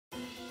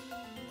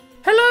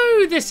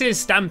This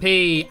is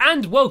Stampy,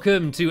 and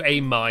welcome to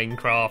a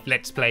Minecraft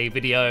Let's Play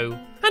video.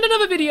 And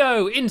another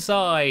video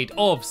inside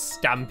of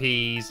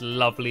Stampy's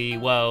lovely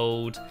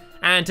world.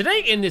 And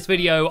today in this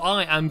video,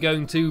 I am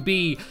going to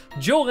be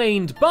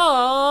joined by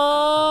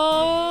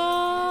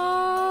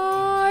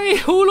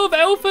all of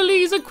Alpha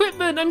Lee's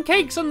equipment and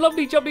cakes and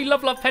lovely jubbly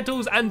love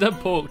petals and a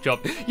pork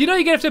chop. You know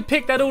you're gonna have to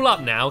pick that all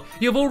up now.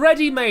 You've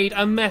already made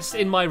a mess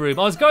in my room.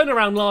 I was going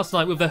around last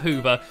night with the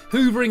Hoover,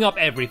 hoovering up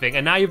everything,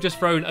 and now you've just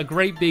thrown a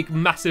great big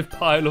massive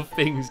pile of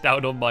things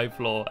down on my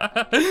floor.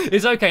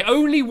 It's okay,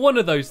 only one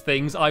of those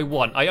things I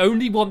want. I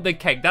only want the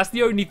cake. That's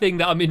the only thing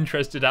that I'm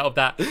interested out of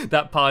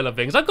that pile of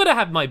things. I've got to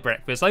have my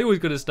breakfast. I always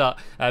got to start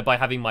by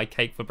having my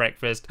cake for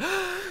breakfast.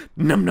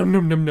 Num num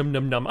num num num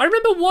num num. I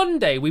remember one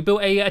day we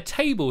built a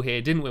table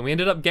here, didn't we? We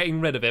ended up getting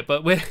rid of it,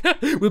 but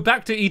we're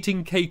back to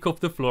eating cake off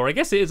the floor. I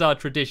guess it is our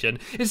tradition.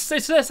 It's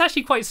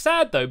actually quite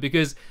sad though,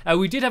 because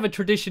we did have a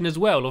tradition as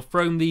well of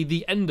throwing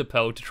the ender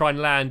pearl to try and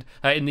land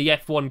in the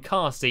F1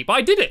 car seat. But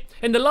I did it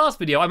in the last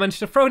video. I managed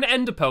to throw an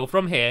ender pearl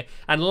from here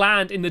and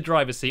land in the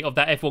driver's seat of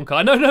that F1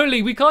 car. No,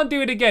 Lee, we can't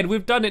do it again.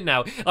 We've done it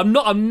now.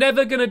 I'm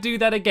never gonna do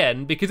that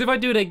again, because if I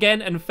do it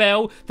again and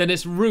fail, then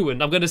it's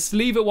ruined. I'm gonna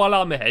sleeve it while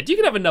I'm ahead. You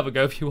can have another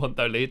go if you want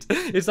though, Lee.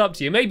 It's up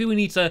to you. Maybe we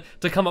need to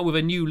come up with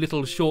a new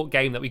little short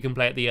game that we can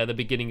play at the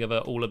beginning of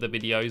all of the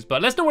videos.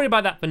 But let's not worry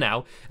about that for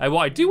now.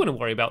 What I do want to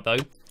worry about though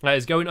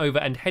is going over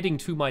and heading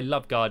to my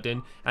love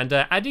garden and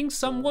adding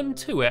someone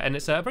to it. And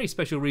it's a very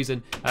special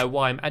reason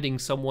why I'm adding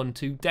someone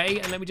today.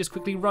 And let me just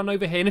quickly run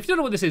over here. And if you don't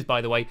know what this is,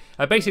 by the way,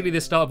 basically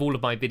the start of all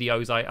of my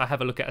videos, I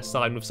have a look at a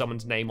sign with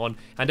someone's name on.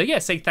 And yeah,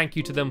 say thank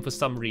you to them for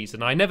some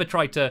reason. I never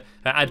try to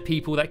add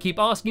people that keep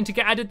asking to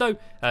get added though,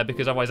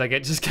 because otherwise I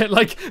just get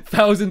like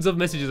thousands of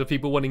messages of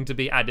people wanting to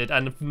be added.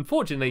 And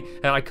unfortunately,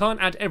 I can't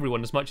add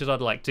everyone as much as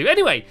I'd like to.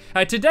 Anyway,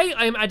 today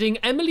I am adding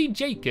Emily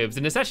Jacobs,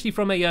 and it's actually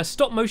from a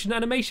stop motion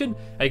animation.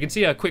 You can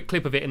see a quick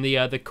clip of it in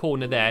the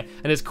corner there,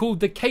 and it's called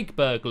The Cake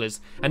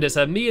Burglars, and it's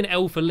me and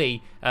Alpha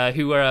Lee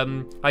who are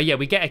yeah,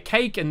 we get a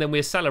cake and then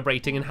we're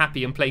celebrating and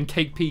happy and playing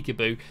cake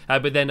peekaboo,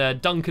 but then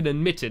Duncan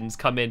and Mittens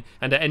come in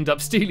and end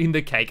up stealing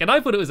the cake, and I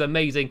thought it was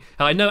amazing.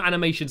 I know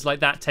animations like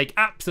that take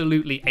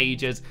absolutely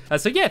ages,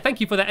 so yeah,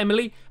 thank you for that,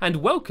 Emily, and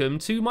welcome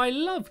to my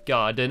love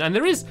garden. And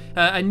there is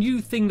a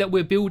new thing that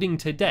we're building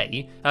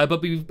today,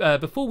 but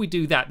before we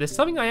do that, there's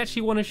something I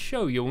actually want to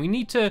show you. We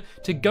need to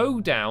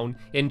go down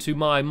into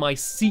my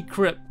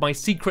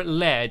secret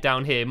lair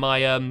down here,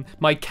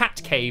 my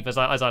cat cave, as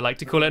I like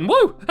to call it. And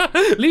whoa,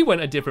 Lee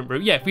went a different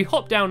route. Yeah, if we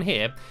hop down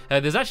here,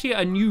 there's actually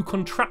a new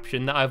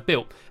contraption that I've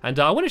built, and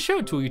I want to show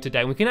it to you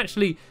today. And we can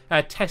actually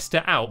test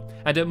it out,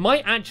 and it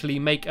might actually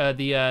make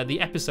the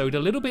episode a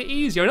little bit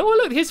easier. And oh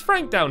look, here's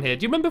Frank down here.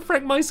 Do you remember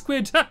Frank, my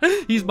squid?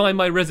 He's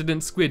my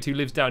resident squid who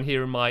lives down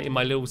here in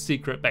my little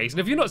secret base. And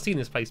if you've not seen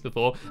this place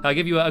before, I'll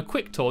give you a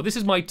quick tour. This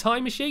is my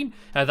time machine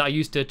that I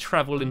used to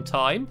travel in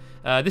time.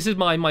 This is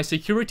my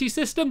security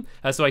system,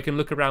 so I can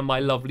look around my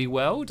lovely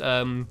world.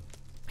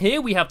 Here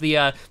we have the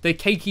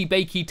cakey,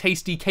 bakey,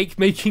 tasty cake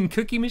making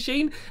cookie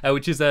machine,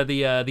 which is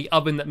the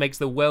oven that makes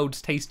the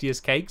world's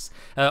tastiest cakes.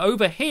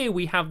 Over here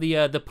we have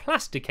the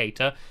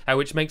plasticator,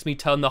 which makes me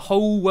turn the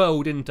whole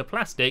world into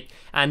plastic.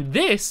 And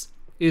this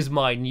is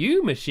my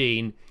new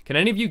machine. Can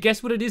any of you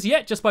guess what it is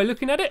yet, just by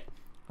looking at it?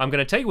 I'm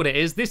going to tell you what it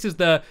is. This is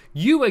the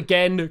You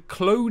Again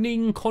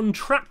cloning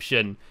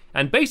contraption.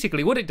 And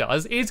basically what it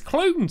does is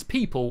clones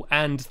people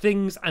and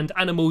things and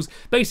animals.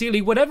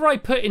 Basically whatever I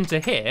put into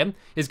here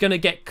is going to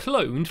get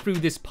cloned through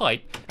this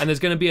pipe, and there's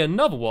going to be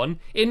another one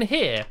in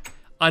here.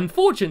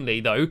 Unfortunately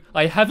though,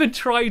 I haven't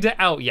tried it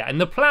out yet,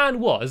 and the plan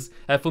was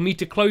for me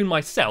to clone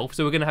myself,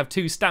 so we're going to have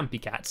two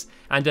Stampy Cats,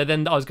 and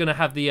then I was going to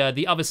have the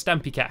other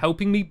Stampy Cat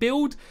helping me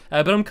build,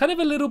 but I'm kind of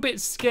a little bit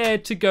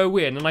scared to go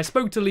in, and I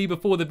spoke to Lee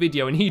before the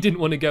video and he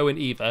didn't want to go in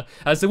either.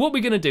 So what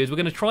we're going to do is we're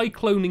going to try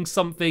cloning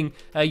something,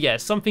 yeah,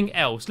 something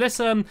else. Let's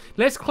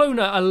clone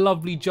a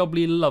lovely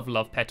jubbly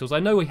love petals.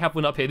 I know we have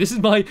one up here. This is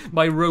my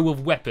row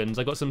of weapons.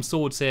 I got some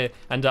swords here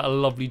and a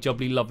lovely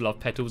jubbly love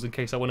petals in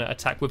case I want to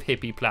attack with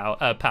hippie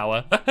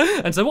power.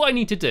 And so what I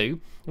need to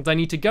do is I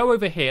need to go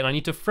over here and I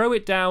need to throw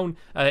it down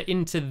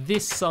into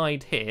this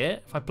side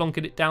here. If I plonk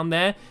it down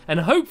there,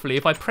 and hopefully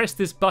if I press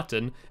this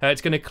button,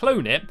 it's going to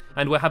clone it,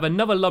 and we'll have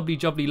another lovely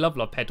jubbly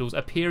love petals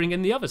appearing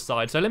in the other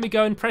side. So let me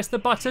go and press the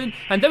button,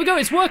 and there we go,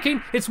 it's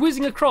working, it's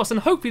whizzing across, and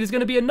hopefully there's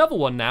going to be another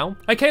one now.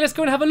 Okay, let's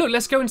go and have a look.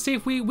 Let's go and see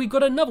if we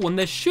got another one.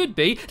 There should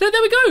be. There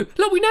we go.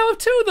 Look, we now have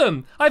two of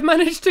them. I've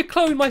managed to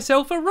clone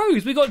myself a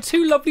rose. We got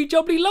two lovely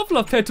jubbly love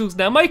petals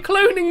now. My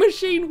cloning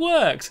machine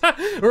works.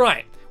 Right.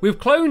 We've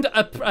cloned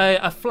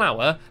a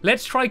flower.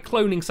 Let's try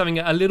cloning something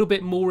a little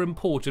bit more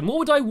important. What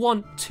would I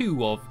want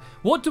two of?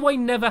 What do I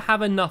never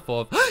have enough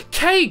of?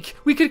 cake!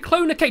 We could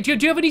clone a cake. Do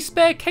you have any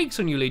spare cakes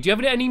on you, Lee? Do you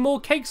have any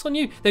more cakes on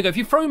you? There you go. If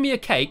you throw me a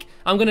cake,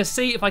 I'm going to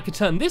see if I could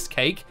turn this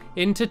cake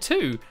into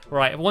 2.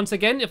 Right, once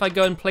again, if I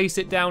go and place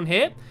it down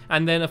here,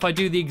 and then if I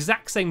do the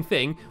exact same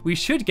thing, we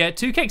should get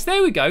 2 cakes.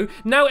 There we go.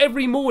 Now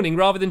every morning,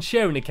 rather than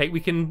sharing a cake, we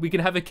can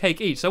have a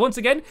cake each. So once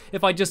again,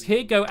 if I just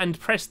here go and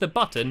press the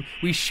button,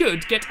 we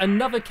should get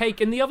another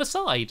cake in the other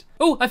side.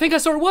 Oh, I think I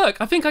saw it work.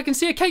 I think I can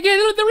see a cake. Yeah,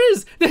 look, there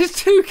is. There's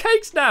 2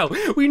 cakes now.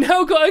 We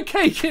now got a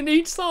cake in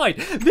each side.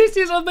 This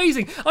is amazing.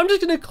 I'm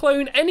just going to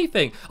clone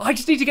anything. I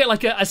just need to get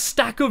like a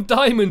stack of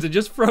diamonds and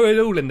just throw it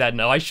all in there.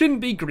 No, I shouldn't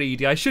be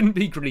greedy. I shouldn't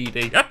be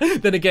greedy.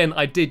 Then again,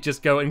 I did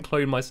just go and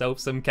clone myself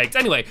some cakes.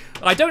 Anyway,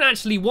 I don't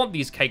actually want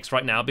these cakes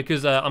right now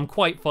because I'm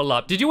quite full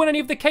up. Did you want any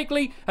of the cake,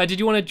 Lee? Did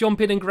you want to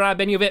jump in and grab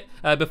any of it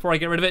before I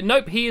get rid of it?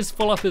 Nope, he is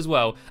full up as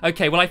well.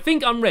 Okay, well, I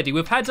think I'm ready.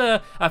 We've had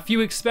a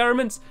few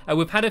experiments.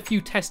 We've had a few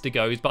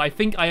test-a-goes, but I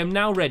think I am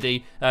now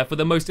ready for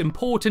the most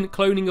important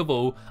cloning of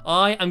all.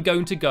 I am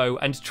going to go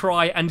and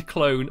try and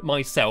clone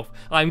myself.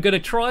 I'm going to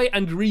try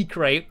and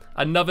recreate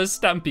another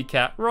Stampy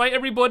Cat. Right,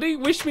 everybody?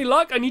 Wish me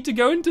luck. I need to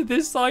go into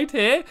this side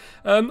here.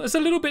 It's a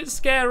little bit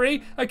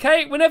scary.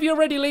 Okay, whenever you're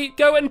ready, Lee,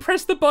 go and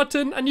press the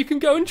button and you can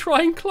go and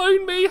try and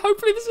clone me.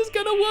 Hopefully this is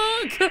going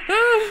to work.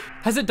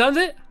 Has it done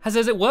it? Has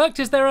it worked?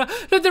 Is there a...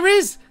 Look, there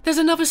is. There's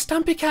another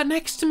Stampy Cat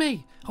next to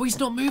me. Oh, he's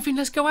not moving.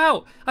 Let's go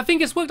out. I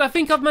think it's worked. I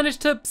think I've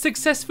managed to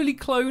successfully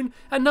clone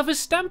another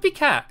Stampy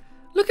Cat.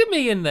 Look at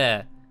me in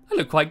there. I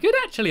look quite good,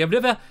 actually. I've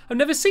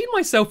never seen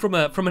myself from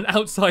an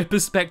outside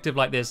perspective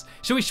like this.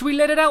 Should we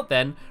let it out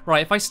then?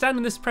 Right, if I stand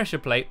on this pressure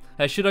plate,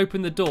 I should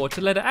open the door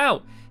to let it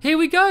out. Here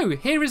we go.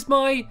 Here is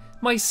my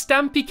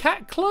Stampy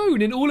Cat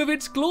clone in all of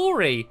its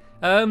glory.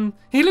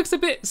 He looks a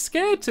bit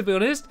scared, to be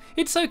honest.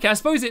 It's okay. I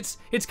suppose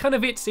it's kind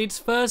of its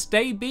first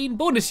day being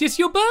born. It's just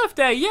your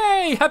birthday.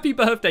 Yay! Happy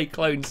birthday,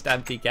 clone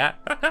Stampy Cat.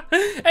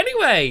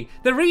 Anyway,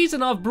 the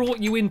reason I've brought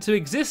you into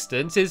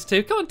existence is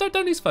to... Come on,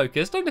 don't lose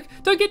focus.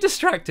 Don't get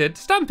distracted.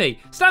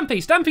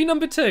 Stampy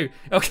number 2.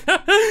 Okay.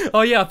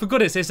 Oh yeah, I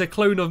forgot it's a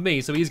clone of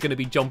me, so he's going to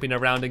be jumping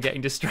around and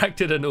getting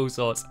distracted and all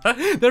sorts.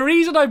 The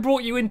reason I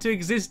brought you into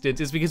existence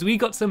is because we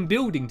got some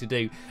building to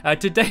do.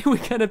 Today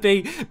we're going to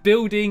be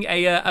building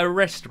a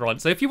restaurant.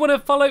 So if you want to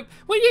follow,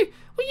 what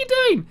are you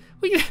doing?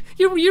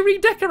 You're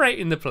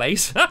redecorating the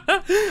place.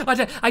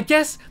 I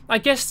guess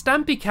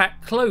Stampy Cat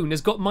clone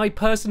has got my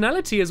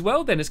personality as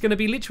well then. It's going to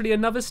be literally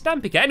another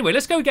Stampy Cat. Anyway,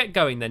 let's go get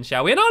going then,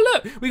 shall we? And oh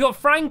look, we got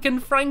Frank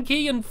and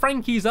Frankie and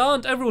Frankie's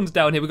aunt. Everyone's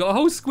down here. We've got a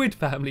whole squid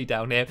family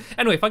down here.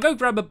 Anyway, if I go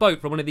grab a boat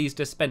from one of these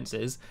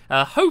dispensers,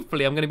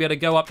 hopefully I'm going to be able to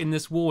go up in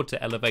this water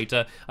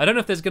elevator. I don't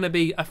know if there's going to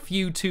be a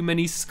few too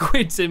many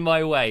squids in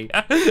my way.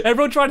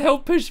 Everyone try and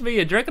help push me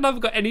in. Do you reckon I've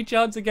got any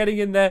chance of getting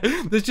in there?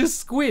 There's just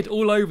squid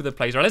all over the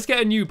place. Right, let's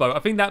get a new boat. I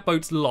think that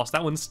boat's lost.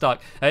 That one's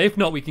stuck. If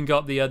not, we can go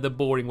up the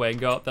boring way and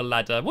go up the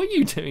ladder. What are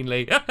you doing,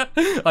 Lee?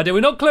 I do. We're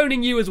not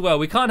cloning you as well.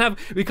 We can't have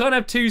 2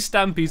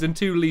 Stampies and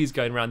 2 Lees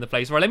going around the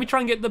place. Right, let me try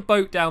and get the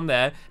boat down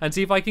there and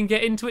see if I can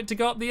get into it to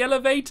go up the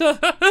elevator.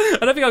 I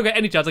don't think I'll get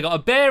any chance. I got a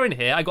bear in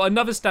here. I got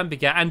another Stampy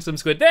Cat and some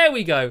squid. There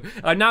we go.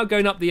 I'm now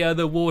going up the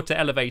water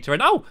elevator.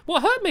 And oh,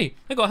 what hurt me?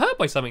 I got hurt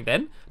by something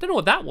then. Don't know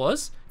what that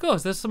was.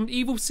 Gosh, there's some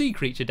evil sea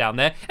creature down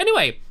there.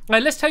 Anyway,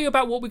 let's tell you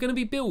about what we're going to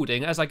be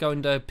building as I go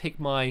and pick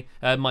my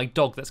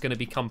dog that's going to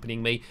be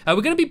accompanying me. We're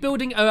going to be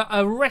building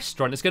a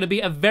restaurant. It's going to be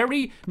a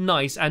very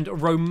nice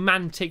and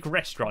romantic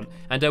restaurant.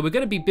 And we're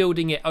going to be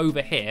building it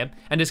over here.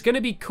 And it's going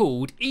to be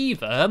called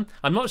either,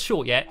 I'm not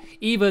sure yet,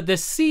 either the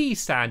sea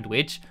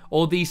sandwich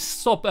or the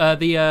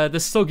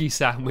soggy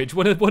sandwich,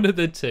 one of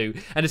the two.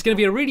 And it's going to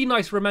be a really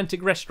nice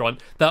romantic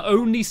restaurant that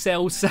only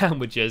sells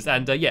sandwiches.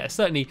 And yeah,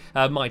 certainly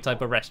my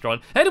type of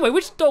restaurant. Anyway,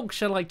 which dog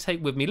shall I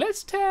take with me?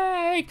 Let's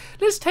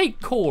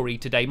take Corey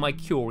today, my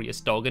curious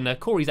dog. And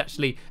Corey's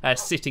actually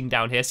sitting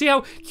down here. See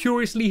how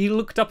curiously he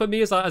looked up at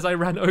me as I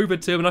ran over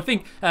to him. And I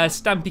think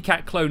Stampy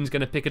Cat Clone's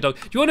going to pick a dog.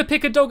 Do you want to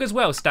pick a dog as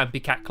well,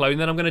 Stampy Cat Clone?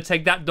 Then I'm going to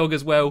take that dog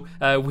as well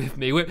with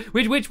me.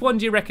 Which one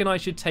do you reckon I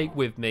should take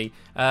with me?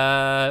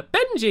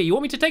 Benji. You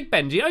want me to take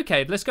Benji?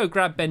 Okay, let's go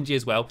grab Benji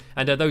as well.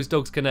 And those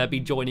dogs can be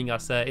joining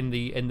us in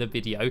the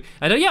video.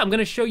 And yeah, I'm going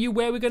to show you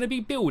where we're going to be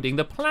building.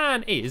 The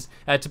plan is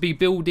to be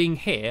building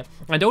here.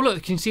 And oh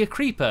look, can you see a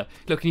creeper?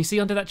 Look, can you see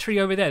under that tree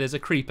over there? There's a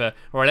creeper.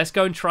 All right, let's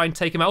go and try and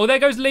take him out. Oh, there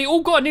goes Lee.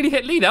 Oh God, I nearly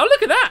hit Lee there. Oh,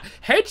 look at that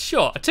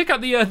headshot. I took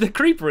out the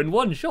creeper in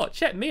one shot.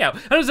 Check me out.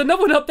 And there's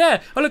another one up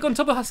there. Oh look, on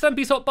top of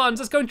Stampy's hot buns.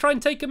 Let's go and try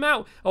and take him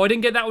out. Oh, I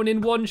didn't get that one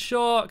in one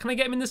shot. Can I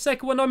get him in the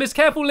second one? No, I missed.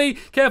 Careful, Lee.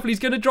 Careful, he's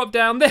going to drop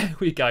down. There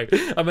we go.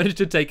 I managed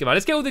to take him out.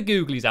 Let's get all the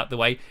googlies out the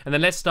way and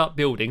then let's start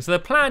building. So the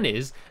plan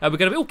is we're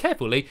going to be, oh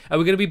careful Lee, we're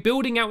going to be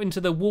building out into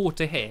the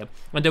water here,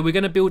 and we're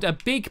going to build a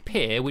big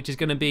pier which is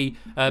going to be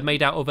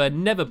made out of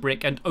nether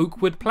brick and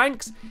oak wood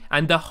planks,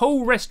 and the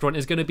whole restaurant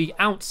is going to be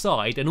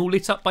outside and all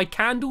lit up by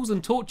candles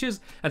and torches,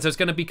 and so it's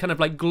going to be kind of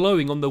like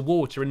glowing on the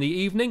water in the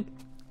evening.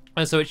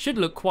 So it should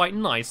look quite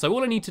nice. So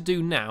all I need to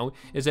do now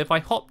is if I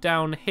hop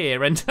down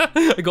here and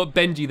I got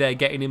Benji there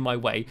getting in my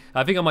way.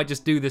 I think I might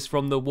just do this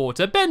from the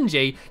water.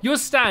 Benji, you're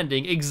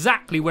standing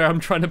exactly where I'm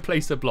trying to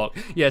place a block.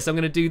 Yes, I'm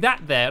going to do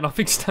that there. And I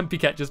think Stampy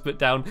Cat just put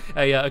down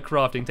a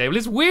crafting table.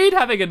 It's weird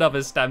having another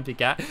Stampy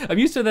Cat. I'm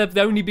used to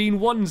there only being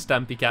one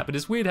Stampy Cat, but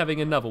it's weird having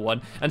another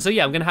one. And so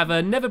yeah, I'm going to have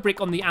a nether brick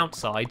on the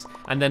outside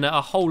and then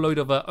a whole load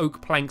of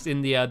oak planks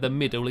in the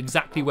middle,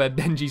 exactly where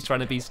Benji's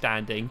trying to be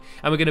standing.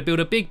 And we're going to build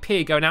a big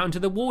pier going out into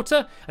the water.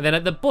 And then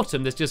at the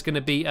bottom there's just going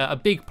to be a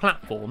big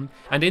platform,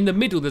 and in the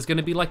middle there's going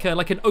to be like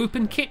an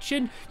open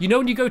kitchen. You know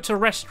when you go to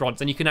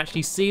restaurants and you can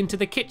actually see into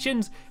the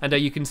kitchens, and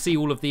you can see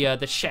all of the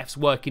chefs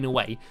working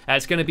away.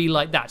 It's going to be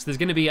like that. So there's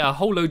going to be a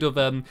whole load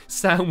of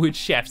sandwich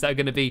chefs that are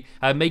going to be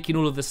making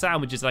all of the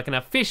sandwiches. I can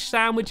have fish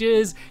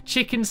sandwiches,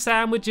 chicken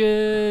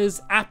sandwiches,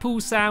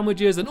 apple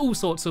sandwiches, and all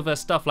sorts of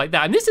stuff like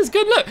that. And this is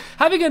good. Look,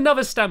 having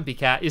another Stampy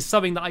Cat is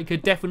something that I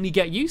could definitely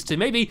get used to.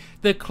 Maybe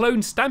the clone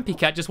Stampy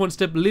Cat just wants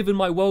to live in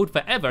my world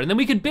forever, and then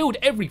we can build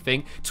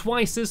everything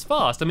twice as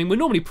fast. I mean, we're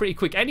normally pretty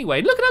quick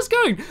anyway. Look at us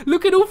going.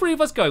 Look at all three of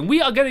us going. We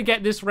are going to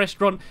get this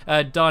restaurant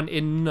done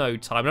in no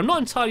time. And I'm not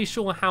entirely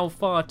sure how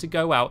far to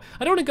go out.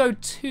 I don't want to go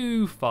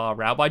too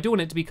far out, but I do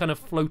want it to be kind of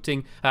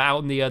floating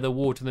out in the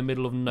water in the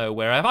middle of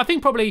nowhere. I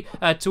think probably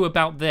to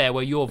about there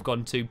where you've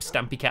gone to,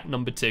 Stampy Cat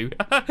number 2.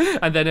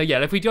 And then,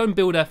 yeah, if we go and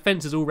build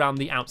fences all around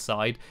the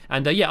outside.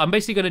 And yeah, I'm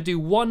basically going to do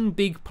one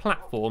big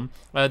platform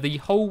the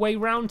whole way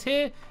round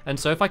here. And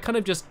so if I kind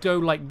of just go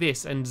like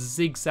this and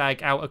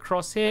zigzag out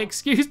across here.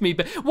 Excuse me,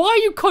 but why are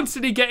you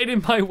constantly getting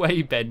in my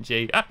way,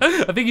 Benji?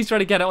 I think he's trying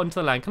to get it onto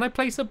the land. Can I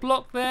place a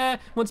block there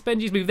once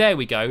Benji's moved? There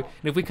we go. And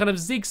if we kind of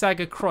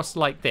zigzag across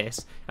like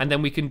this, and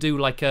then we can do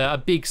like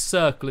a big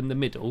circle in the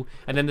middle,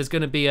 and then there's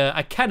going to be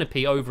a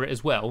canopy over it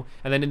as well,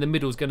 and then in the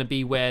middle is going to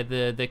be where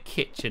the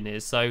kitchen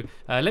is. So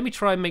let me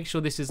try and make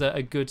sure this is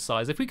a good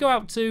size. If we go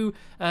out to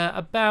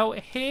about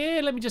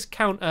here, let me just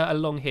count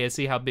along here,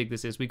 see how big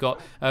this is. We got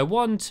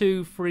 1,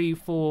 2, 3,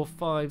 4,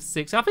 5,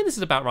 6. I think this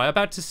is about right.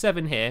 About to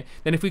 7 here.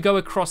 Then if we go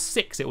across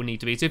 6, it will need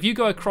to be. So if you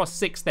go across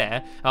 6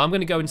 there, I'm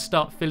going to go and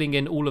start filling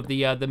in all of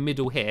the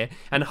middle here,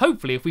 and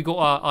hopefully if we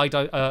got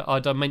our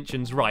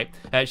dimensions right,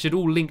 it should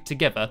all link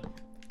together.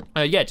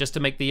 Yeah, just to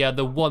make the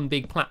one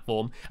big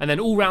platform, and then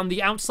all around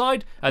the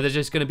outside there's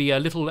just going to be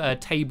little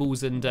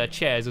tables and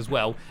chairs as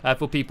well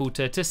for people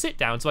to sit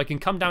down, so I can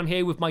come down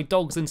here with my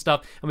dogs and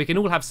stuff, and we can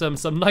all have some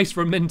nice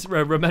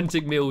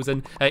romantic meals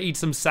and eat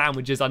some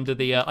sandwiches under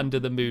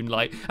the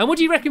moonlight. And what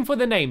do you reckon for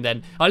the name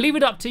then? I'll leave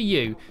it up to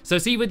you. So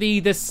it's either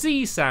the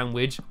sea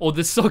sandwich or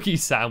the soggy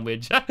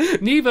sandwich.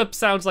 Neither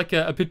sounds like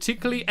a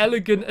particularly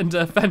elegant and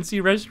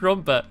fancy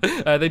restaurant, but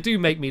they do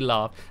make me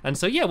laugh. And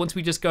so yeah, once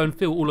we just go and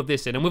fill all of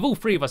this in, and with all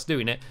three of us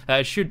doing it,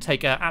 should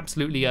take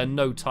absolutely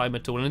no time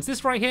at all. And it's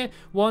this right here.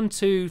 1,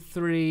 2,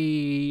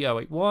 3. Oh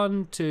wait,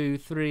 1, 2,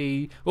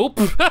 3. Oop.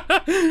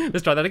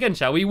 Let's try that again,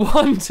 shall we?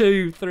 1,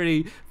 2,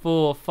 3,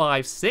 4,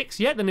 5, 6.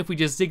 Yeah, then if we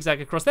just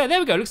zigzag across there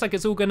we go. Looks like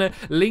it's all gonna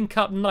link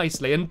up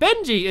nicely. And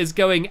Benji is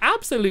going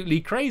absolutely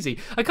crazy.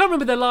 I can't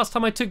remember the last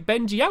time I took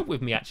Benji out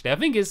with me, actually. I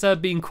think it's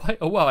been quite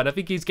a while, and I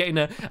think he's getting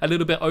a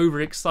little bit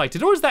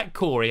overexcited. Or is that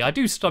Corey? I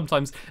do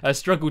sometimes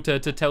struggle to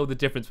tell the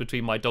difference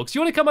between my dogs. Do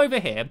you want to come over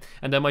here?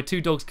 And my two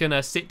dogs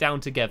can sit down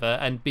together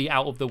and be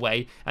out of the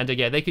way, and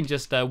yeah, they can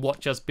just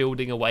watch us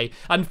building away.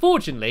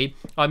 Unfortunately,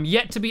 I'm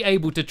yet to be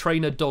able to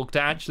train a dog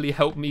to actually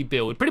help me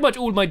build. Pretty much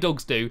all my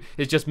dogs do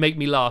is just make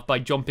me laugh by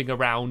jumping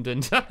around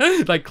and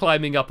like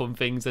climbing up on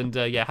things and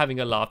yeah, having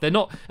a laugh. They're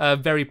not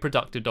very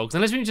productive dogs.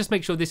 And let's just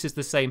make sure this is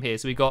the same here.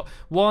 So we got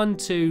 1,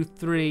 2,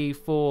 3,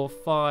 4,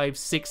 5,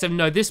 6, 7.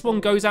 No, this one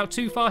goes out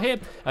too far here.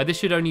 This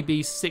should only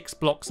be 6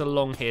 blocks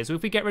along here. So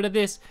if we get rid of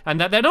this and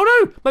that there, no,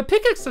 my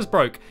pickaxe has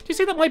broke. Do you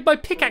see that my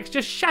pickaxe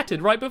just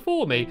shattered right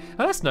before me?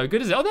 Oh, that's no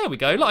good, is it? Oh, there we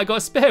go. Look, I got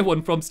a spare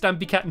one from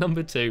Stampy Cat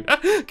number 2.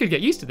 Could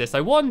get used to this.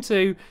 So 1,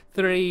 2,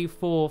 3,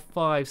 4,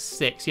 5,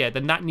 6. Yeah,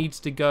 then that needs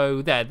to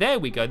go there. There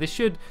we go. This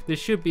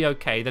should be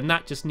okay. Then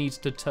that just needs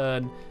to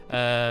turn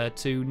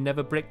to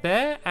nether brick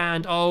there.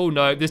 And oh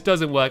no, this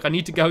doesn't work. I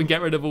need to go and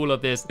get rid of all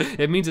of this.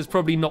 It means it's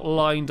probably not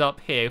lined up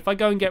here. If I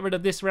go and get rid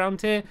of this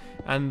round here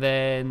and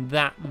then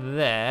that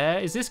there,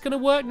 is this gonna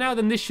work now?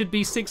 Then this should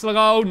be 6. Like,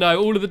 oh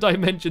no, all of the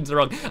dimensions are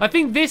wrong. I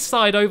think this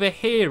side over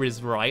here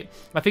is right.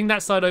 I think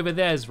that side over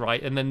there is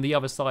right, and then the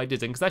other side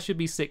isn't, because that should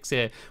be 6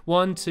 here.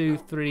 1, 2,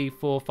 3,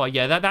 4, 5.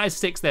 Yeah, that is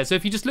 6 there. So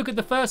if you just look at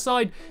the first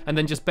side and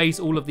then just base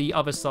all of the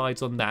other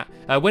sides on that.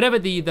 Whatever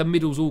the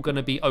middle's all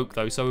gonna be oak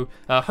though. So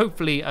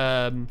hopefully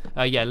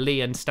yeah,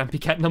 Lee and Stampy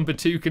Cat number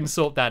 2 can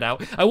sort that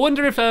out. I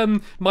wonder if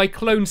my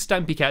clone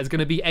Stampy Cat is going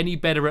to be any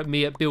better at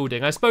me at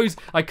building. I suppose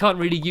I can't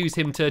really use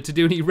him to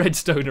do any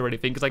redstone or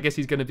anything, because I guess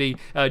he's going to be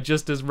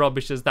just as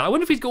rubbish as that. I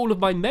wonder if he's got all of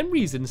my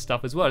memories and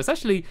stuff as well. It's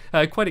actually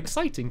quite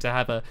exciting to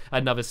have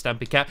another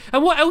Stampy Cat.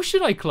 And what else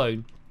should I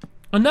clone?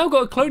 I've now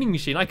got a cloning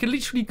machine. I can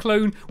literally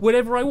clone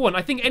whatever I want.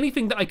 I think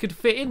anything that I could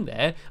fit in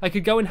there, I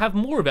could go and have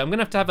more of it. I'm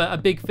going to have a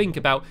big think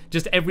about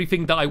just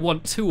everything that I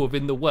want 2 of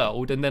in the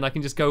world, and then I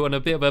can just go on a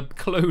bit of a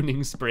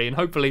cloning spree, and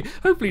hopefully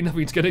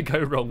nothing's going to go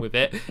wrong with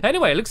it.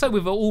 Anyway, it looks like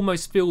we've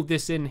almost filled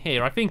this in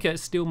here. I think it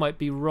still might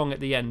be wrong at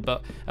the end,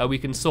 but we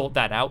can sort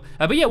that out.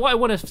 But yeah, what I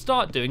want to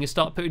start doing is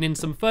start putting in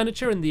some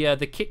furniture in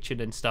the kitchen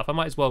and stuff. I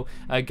might as well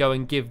go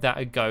and give that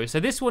a go. So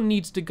this one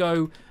needs to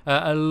go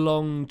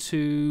along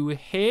to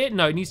here.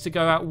 No, it needs to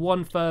go out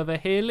one further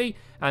here, Lee,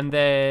 and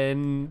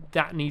then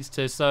that needs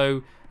to,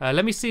 so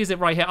let me see, is it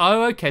right here?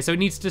 Oh, okay, so it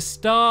needs to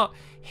start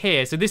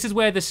here. So this is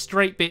where the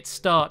straight bit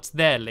starts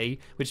there, Lee,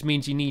 which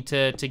means you need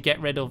to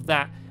get rid of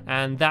that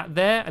and that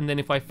there, and then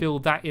if I fill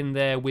that in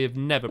there with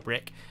nether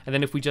brick, and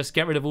then if we just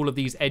get rid of all of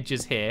these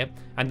edges here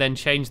and then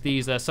change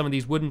these some of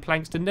these wooden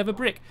planks to nether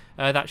brick,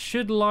 that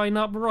should line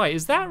up right.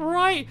 Is that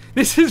right?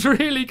 This is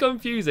really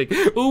confusing.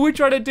 All we're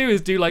trying to do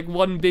is do like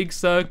one big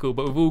circle,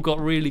 but we've all got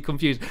really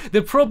confused.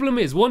 The problem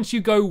is once you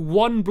go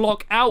 1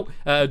 block out,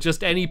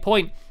 just any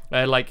point,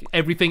 like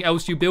everything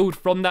else you build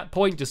from that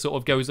point just sort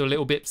of goes a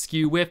little bit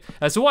skew with.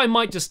 So what I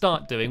might just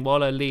start doing while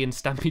Lee and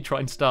Stampy try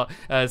and start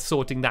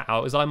sorting that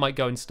out is I might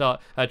go and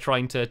start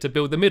trying to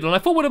build the middle. And I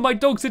thought one of my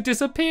dogs had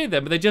disappeared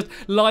then, but they just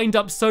lined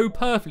up so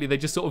perfectly, they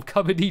just sort of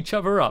covered each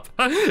other up.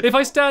 If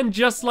I stand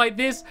just like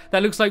this,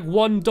 that looks like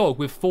one dog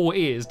with 4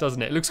 ears,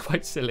 doesn't it? It looks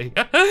quite silly.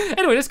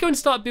 Anyway, let's go and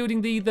start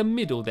building the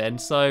middle then.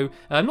 So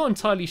I'm not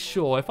entirely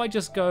sure. If I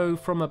just go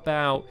from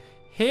about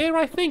here,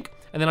 I think,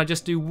 and then I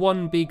just do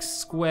one big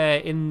square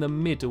in the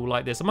middle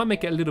like this. I might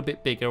make it a little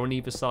bit bigger on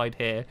either side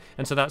here.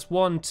 And so that's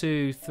 1,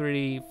 2,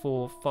 3,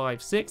 4,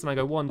 5, 6. And I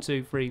go 1,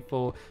 2, 3,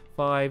 4,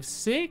 5,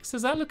 6.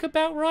 Does that look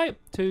about right?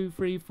 2,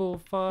 3, 4,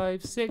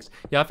 5, 6.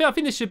 Yeah, I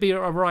think this should be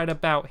right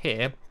about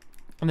here.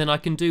 And then I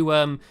can do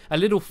a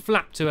little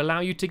flap to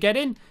allow you to get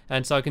in.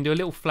 And so I can do a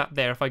little flap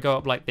there if I go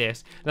up like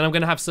this. Then I'm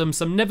going to have some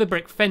nether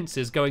brick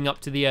fences going up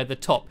to the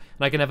top.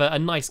 And I can have a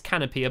nice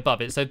canopy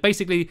above it. So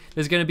basically,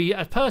 there's going to be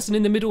a person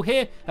in the middle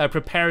here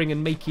preparing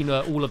and making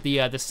all of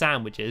the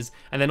sandwiches.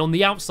 And then on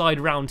the outside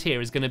round here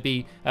is going to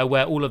be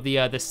where all of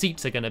the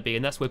seats are going to be.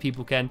 And that's where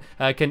people can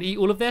eat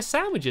all of their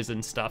sandwiches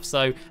and stuff.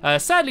 So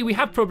sadly, we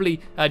have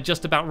probably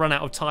just about run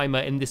out of time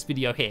in this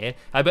video here.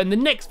 But in the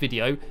next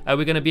video,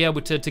 we're going to be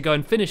able to go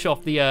and finish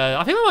off the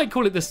I think I might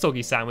call it the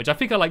soggy sandwich. I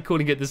think I like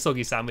calling it the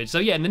soggy sandwich. So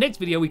yeah, in the next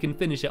video we can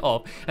finish it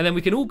off, and then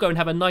we can all go and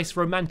have a nice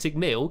romantic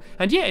meal,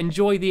 and yeah,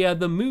 enjoy the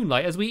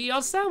moonlight as we eat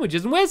our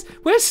sandwiches. And where's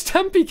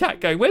Stampy Cat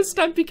going? Where's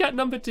Stampy Cat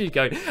number 2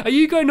 going? Are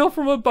you going off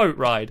from a boat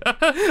ride?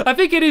 I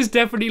think it is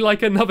definitely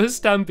like another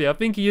Stampy. I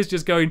think he is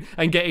just going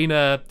and getting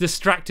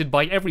distracted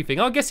by everything.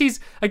 I guess he's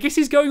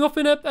going off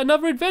in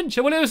another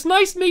adventure. Well, it was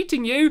nice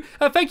meeting you.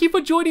 Thank you for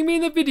joining me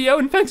in the video,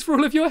 and thanks for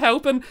all of your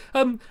help. And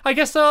I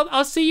guess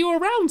I'll see you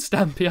around,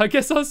 Stampy. I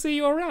guess I'll see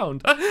you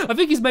around. I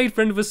think he's made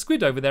friend with a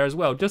squid over there as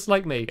well, just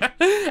like me.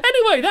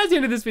 Anyway, that's the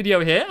end of this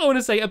video here. I want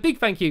to say a big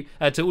thank you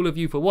to all of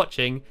you for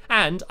watching,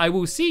 and I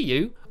will see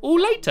you all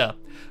later.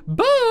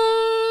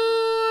 Bye!